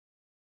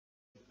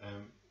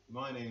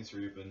My name's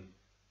Ruben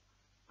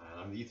and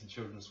I'm the Youth and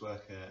Children's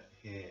Worker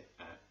here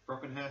at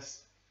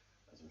Brockenhurst,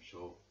 as I'm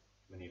sure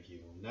many of you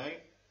will know.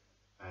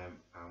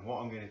 And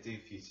what I'm going to do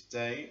for you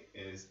today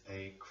is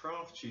a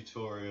craft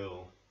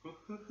tutorial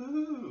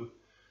to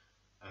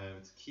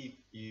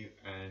keep you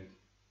and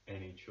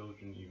any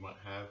children you might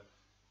have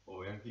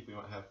or young people you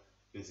might have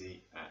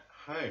busy at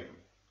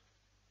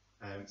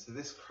home. So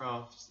this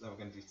craft that we're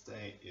going to do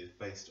today is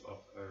based off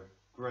a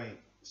great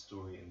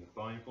story in the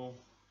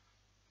Bible,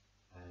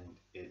 and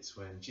it's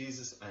when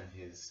Jesus and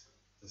his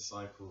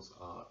disciples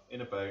are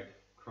in a boat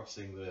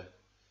crossing the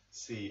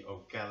Sea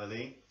of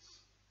Galilee,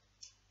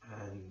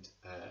 and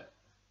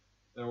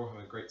they're all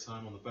having a great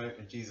time on the boat,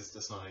 and Jesus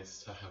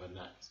decides to have a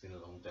nap. It's been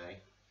a long day,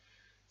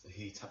 so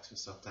he tucks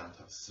himself down to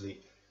have a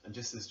sleep. And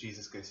just as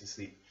Jesus goes to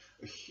sleep,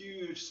 a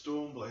huge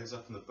storm blows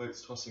up and the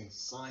boat's tossing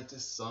side to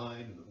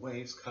side and the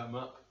waves come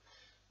up,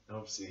 and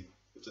obviously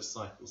the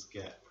disciples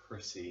get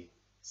pretty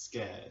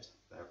scared.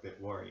 They're a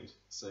bit worried,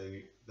 so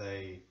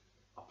they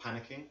are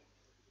panicking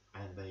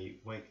and they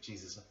wake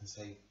Jesus up and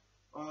say,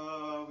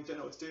 "Oh, we don't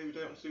know what to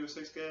do, we're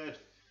so scared,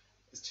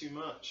 it's too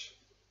much."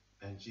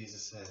 And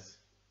Jesus says,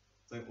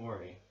 "Don't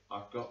worry,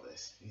 I've got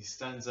this." And he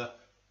stands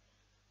up,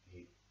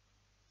 he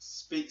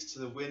speaks to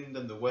the wind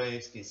and the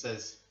waves, and he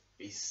says,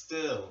 "Be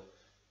still,"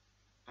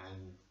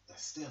 and they're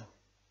still.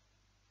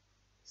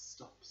 It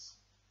stops.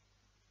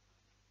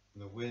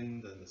 And the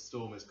wind and the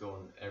storm is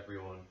gone,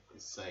 everyone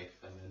is safe,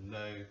 and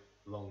they're no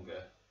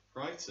longer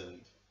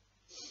frightened.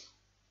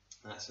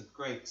 And that's a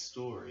great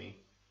story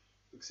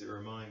because it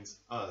reminds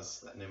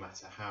us that no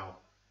matter how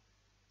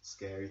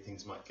scary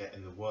things might get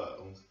in the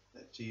world,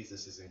 that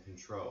Jesus is in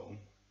control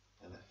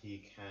and that he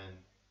can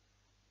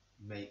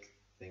make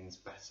things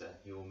better.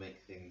 He will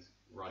make things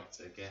right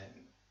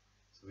again.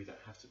 So we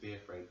don't have to be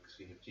afraid because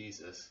we have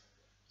Jesus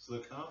to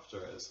look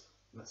after us.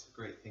 And that's a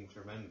great thing to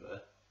remember.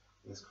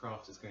 And this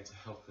craft is going to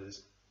help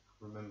us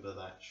remember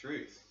that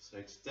truth.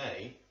 So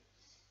today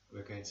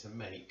we're going to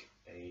make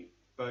a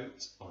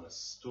boat on a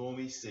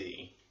stormy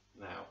sea.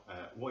 Now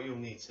what you'll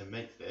need to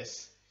make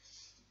this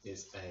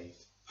is a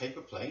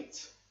paper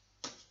plate,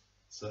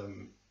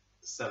 some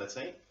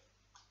sellotape,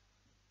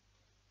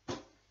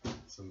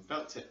 some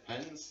felt tip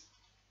pens,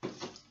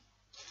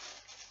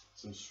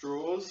 some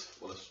straws,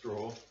 well a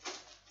straw,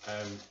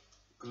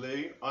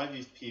 glue. I've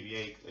used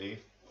PVA glue,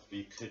 but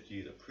you could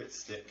use a Pritt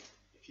stick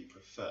if you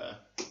prefer.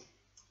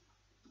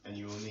 And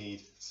you will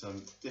need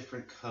some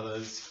different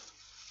colours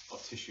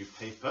of tissue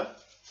paper,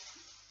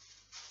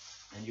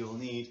 and you'll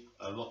need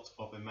a lot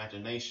of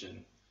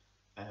imagination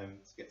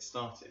to get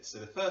started. So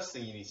the first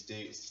thing you need to do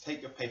is to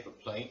take your paper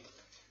plate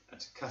and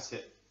to cut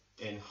it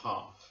in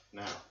half.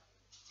 Now,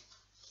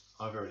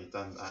 I've already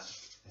done that,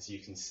 as you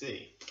can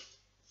see.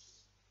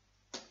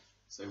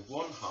 So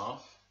one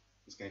half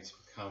is going to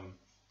become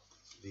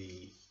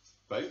the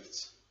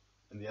boat,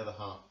 and the other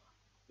half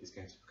is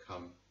going to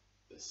become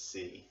the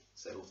sea.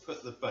 So we'll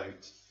put the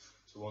boat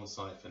to one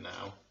side for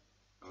now,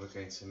 and we're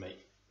going to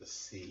make the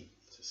sea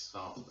to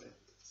start with.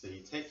 So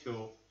you take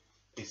your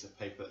piece of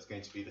paper that's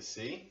going to be the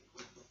sea,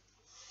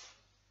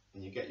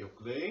 and you get your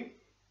glue,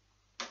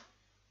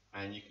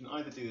 and you can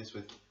either do this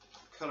with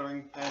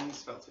colouring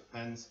pens, felt tip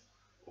pens,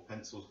 or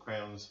pencils,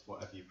 crayons,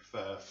 whatever you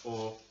prefer,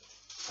 or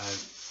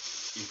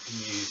you can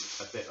use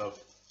a bit of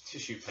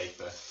tissue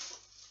paper.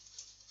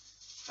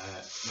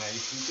 Now you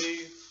can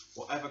do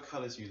whatever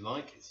colours you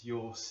like, it's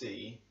your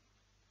sea,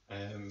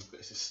 but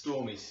it's a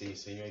stormy sea,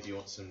 so you maybe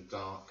want some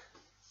dark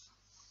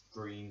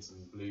greens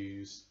and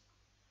blues.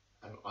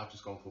 I've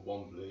just gone for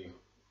one blue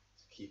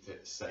to keep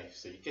it safe.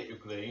 So you get your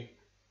glue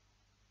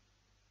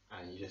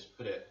and you just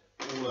put it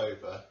all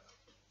over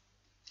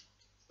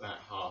that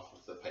half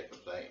of the paper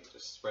plate,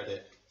 just spread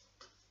it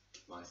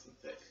nice and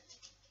thick.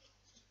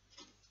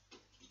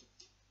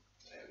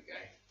 There we go.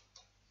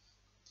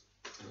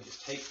 And we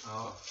just take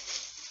our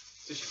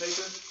tissue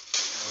paper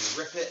and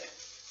we rip it,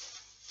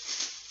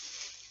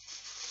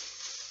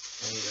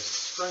 and you just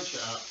scrunch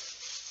it up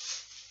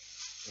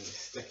and you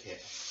stick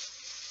it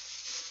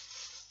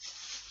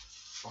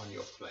on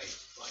your plate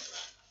like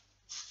that.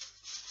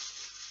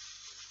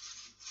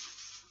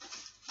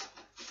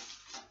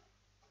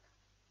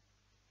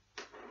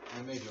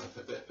 And maybe you want to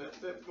put a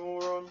bit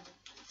more on.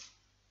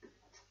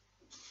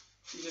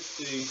 You just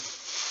do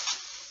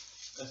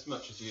as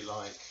much as you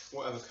like,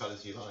 whatever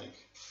colours you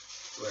like,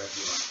 wherever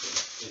you like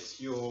it.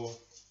 It's your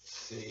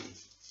sea.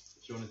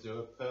 If you want to do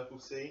a purple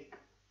sea,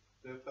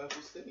 do a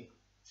purple sea.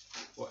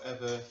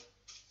 Whatever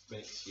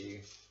makes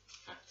you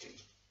happy.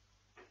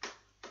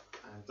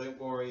 And don't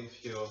worry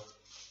if you're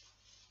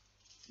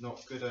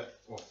not good at,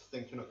 or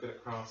think you're not good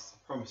at crafts. I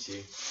promise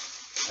you,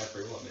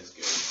 everyone is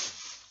good.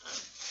 And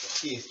the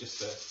key is just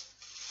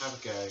to have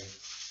a go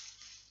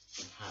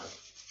and have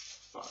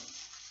fun.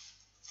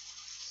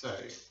 So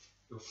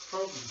you'll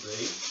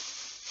probably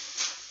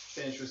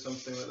finish with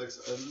something that looks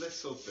a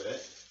little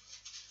bit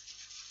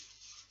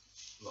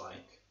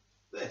like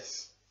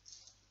this.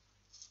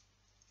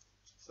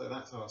 So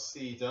that's our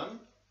sea done.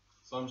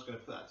 So I'm just going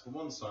to put that to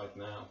one side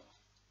now.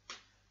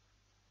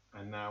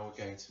 And now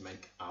we're going to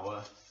make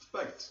our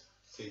boat.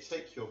 So you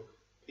take your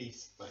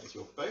piece that is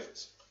your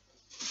boat,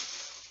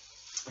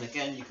 and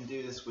again you can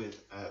do this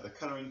with the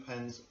colouring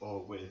pens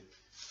or with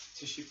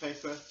tissue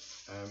paper.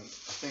 I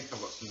think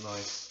I've got some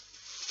nice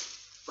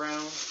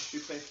brown tissue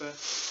paper,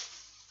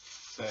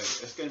 so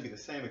it's going to be the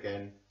same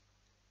again.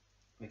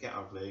 We get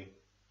our glue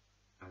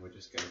and we're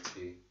just going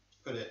to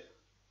put it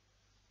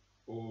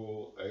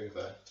all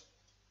over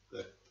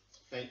the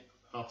plate,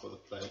 half of the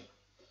plate,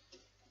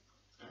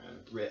 and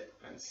rip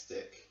and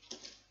stick.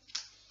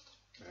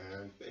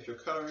 But if you're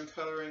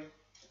colouring,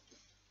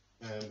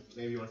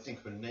 maybe you want to think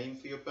of a name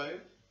for your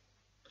boat.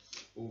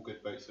 All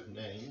good boats have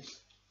names.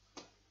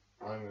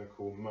 I'm going to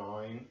call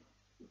mine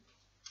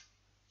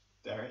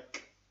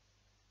Derek.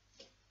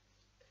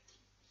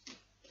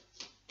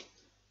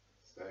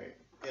 So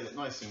get it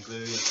nice and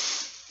gluey.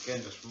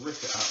 Again, just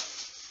rip it up.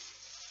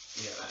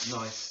 You get that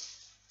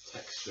nice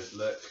textured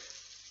look.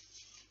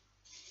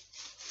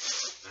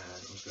 And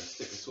I'm just going to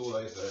stick this all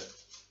over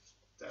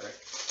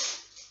Derek,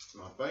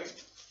 my boat.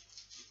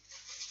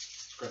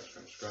 Scrunch,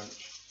 scrunch,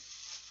 scrunch.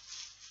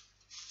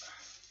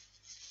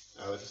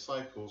 Now the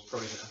disciples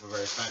probably didn't have a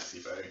very fancy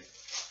boat,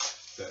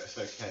 so it's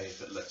okay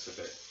if it looks a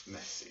bit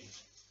messy.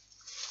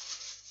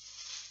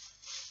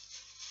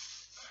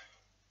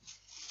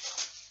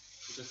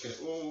 So just get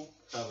it all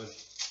covered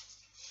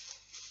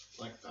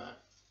like that.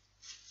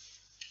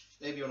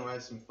 Maybe you want to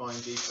add some fine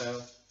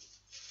detail.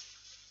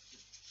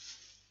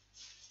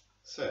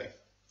 So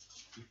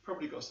you've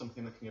probably got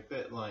something looking a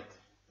bit like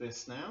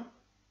this now.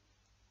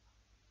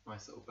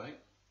 Nice little boat.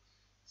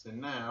 So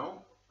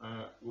now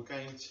we're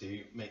going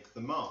to make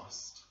the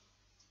mast.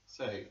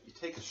 So you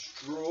take a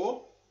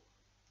straw.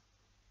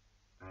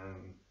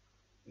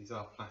 These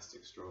are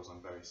plastic straws,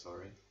 I'm very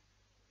sorry,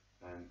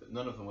 but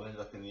none of them will end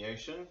up in the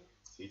ocean.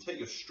 So you take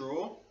your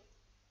straw,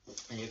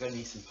 and you're going to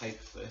need some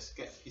paper for this.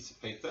 Get a piece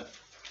of paper,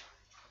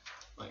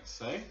 like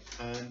so,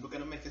 and we're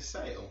going to make a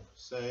sail.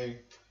 So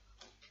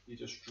you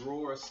just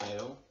draw a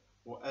sail,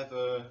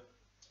 whatever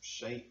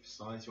shape,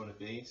 size you want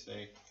to be. So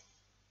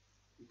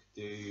you could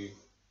do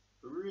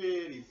a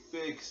really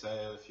big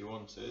sail if you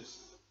wanted,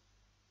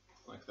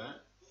 like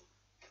that.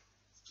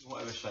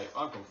 Whatever shape.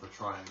 I've gone for a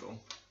triangle.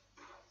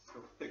 So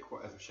pick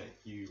whatever shape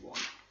you want.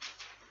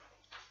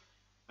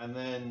 And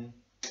then,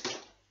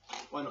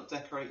 why not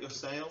decorate your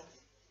sail?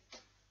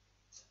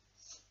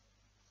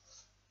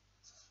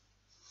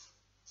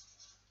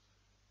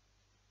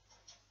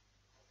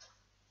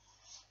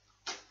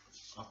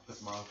 I'll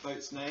put my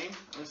boat's name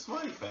and a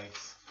smiley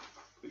face,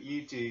 but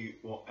you do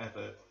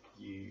whatever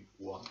you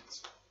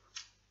want.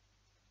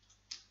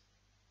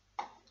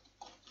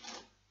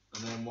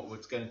 And then what we're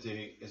going to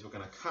do is we're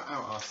going to cut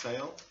out our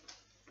sail,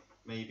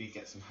 maybe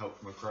get some help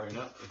from a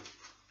grown-up if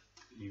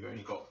you've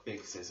only got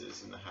big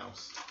scissors in the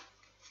house.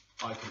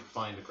 I couldn't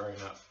find a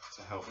grown-up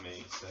to help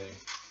me, so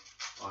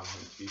I'm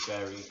going to be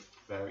very,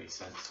 very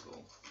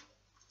sensible.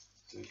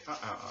 So we cut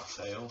out our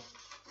sail,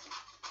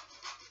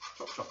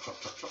 chop, chop, chop,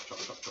 chop, chop, chop,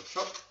 chop, chop,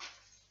 chop,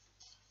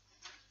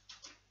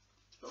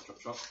 chop, chop,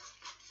 chop,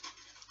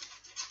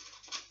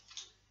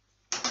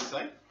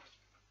 so.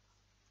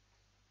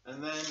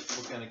 And then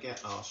we're going to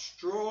get our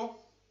straw,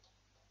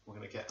 we're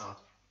going to get our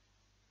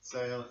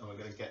sail, and we're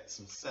going to get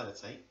some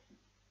sellotape.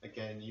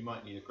 Again, you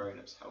might need a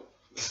grown-up's help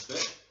for this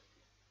bit.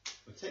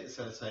 We take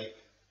the sellotape,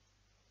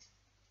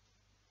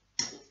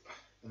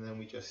 and then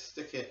we just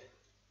stick it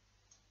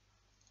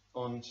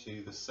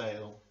onto the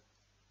sail,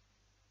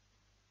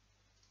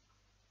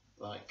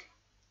 like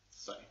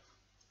so.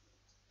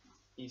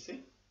 You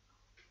see?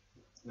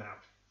 Now,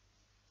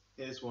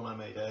 here's one I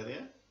made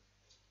earlier.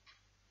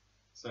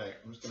 So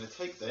I'm just going to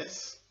take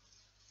this,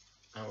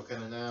 and we're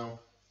going to now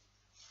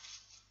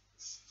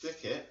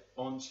stick it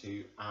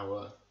onto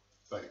our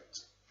boat.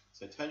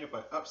 So turn your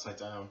boat upside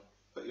down,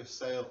 put your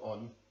sail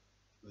on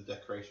the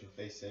decoration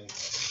facing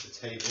the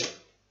table,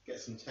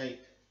 get some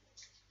tape,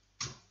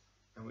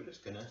 and we're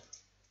just going to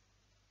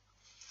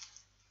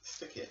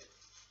stick it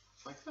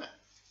like that.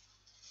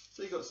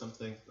 So you've got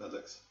something that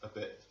looks a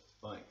bit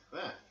like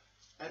that.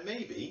 And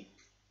maybe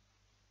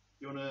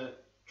you want to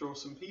draw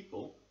some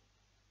people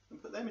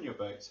and put them in your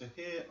boat. So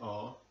here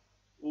are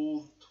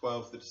all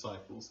 12 of the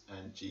disciples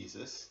and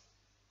Jesus,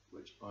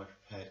 which I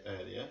prepared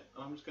earlier.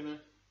 I'm just going to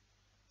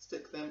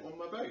stick them on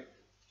my boat.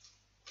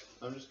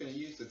 I'm just going to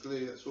use the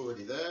glue that's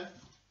already there.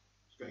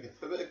 Just going to get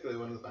a bit of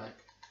glue on the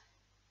back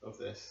of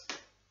this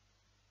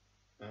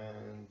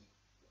and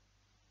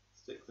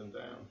stick them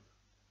down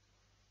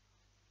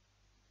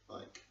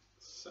like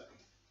so.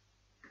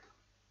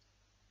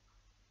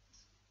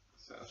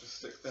 So I'll just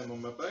stick them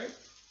on my boat.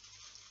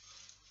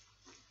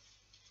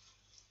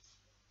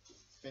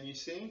 Can you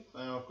see?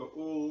 Now I've got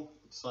all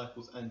the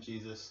disciples and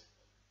Jesus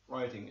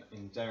riding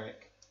in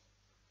Derek.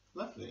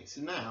 Lovely.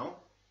 So now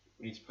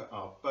we need to put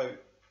our boat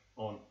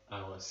on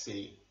our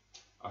sea.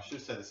 I should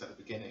have said this at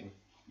the beginning.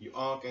 You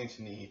are going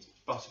to need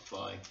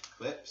butterfly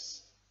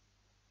clips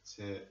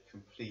to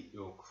complete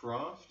your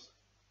craft.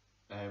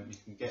 You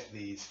can get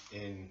these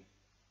in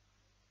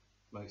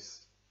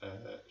most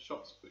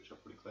shops, which are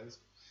pretty closed.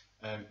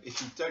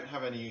 If you don't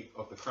have any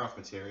of the craft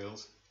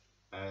materials,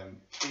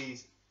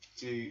 please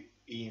do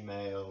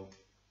email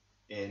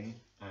in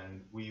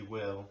and we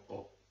will,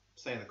 or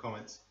say in the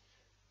comments,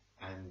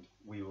 and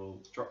we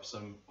will drop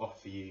some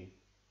off for you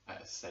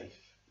at a safe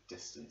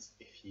distance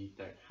if you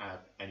don't have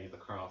any of the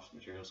craft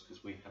materials,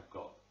 because we have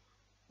got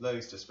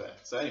loads to spare.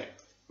 So anyway,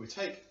 we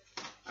take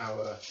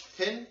our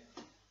pin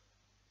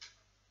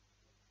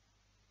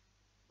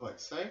like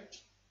so. I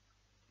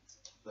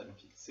don't know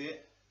if you can see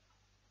it.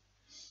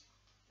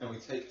 And we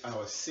take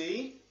our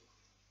C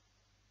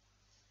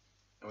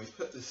and we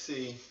put the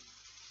C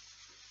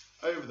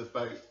over the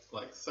boat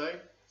like so.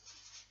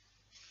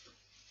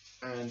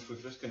 And we're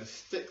just going to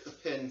stick the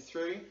pin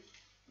through.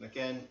 And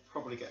again,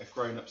 probably get a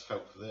grown-up's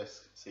help for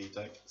this so you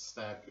don't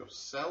stab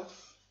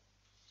yourself.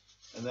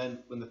 And then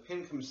when the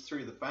pin comes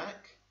through the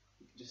back,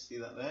 you can just see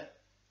that there,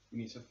 you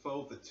need to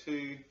fold the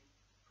two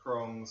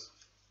prongs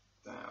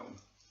down.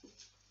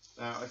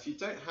 Now, if you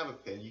don't have a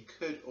pin, you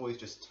could always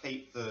just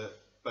tape the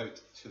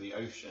boat to the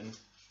ocean,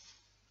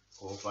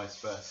 or vice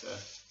versa.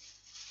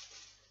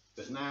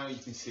 But now you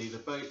can see the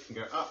boat can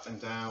go up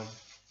and down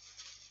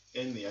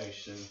in the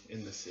ocean,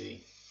 in the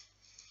sea.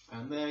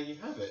 And there you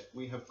have it.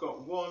 We have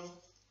got one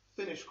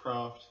finished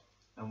craft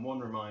and one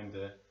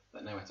reminder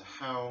that no matter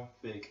how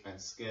big and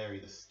scary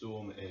the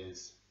storm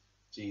is,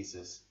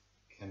 Jesus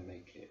can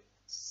make it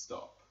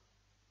stop.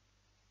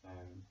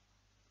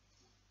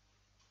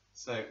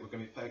 So we're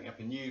going to be putting up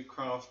a new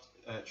craft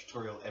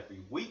tutorial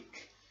every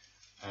week.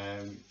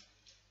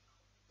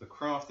 The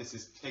craft this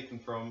is taken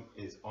from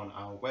is on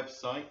our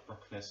website,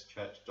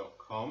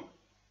 brockenhurstchurch.com.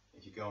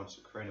 If you go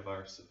onto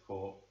coronavirus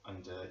support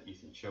under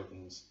youth and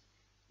children's,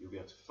 you'll be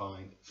able to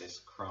find this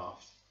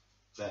craft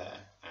there,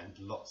 and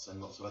lots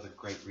of other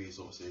great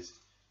resources.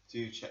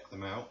 Do check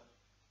them out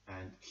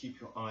and keep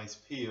your eyes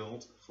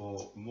peeled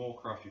for more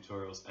craft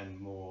tutorials and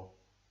more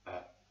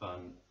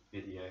fun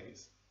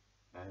videos.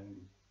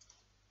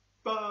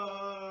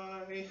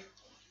 Bye!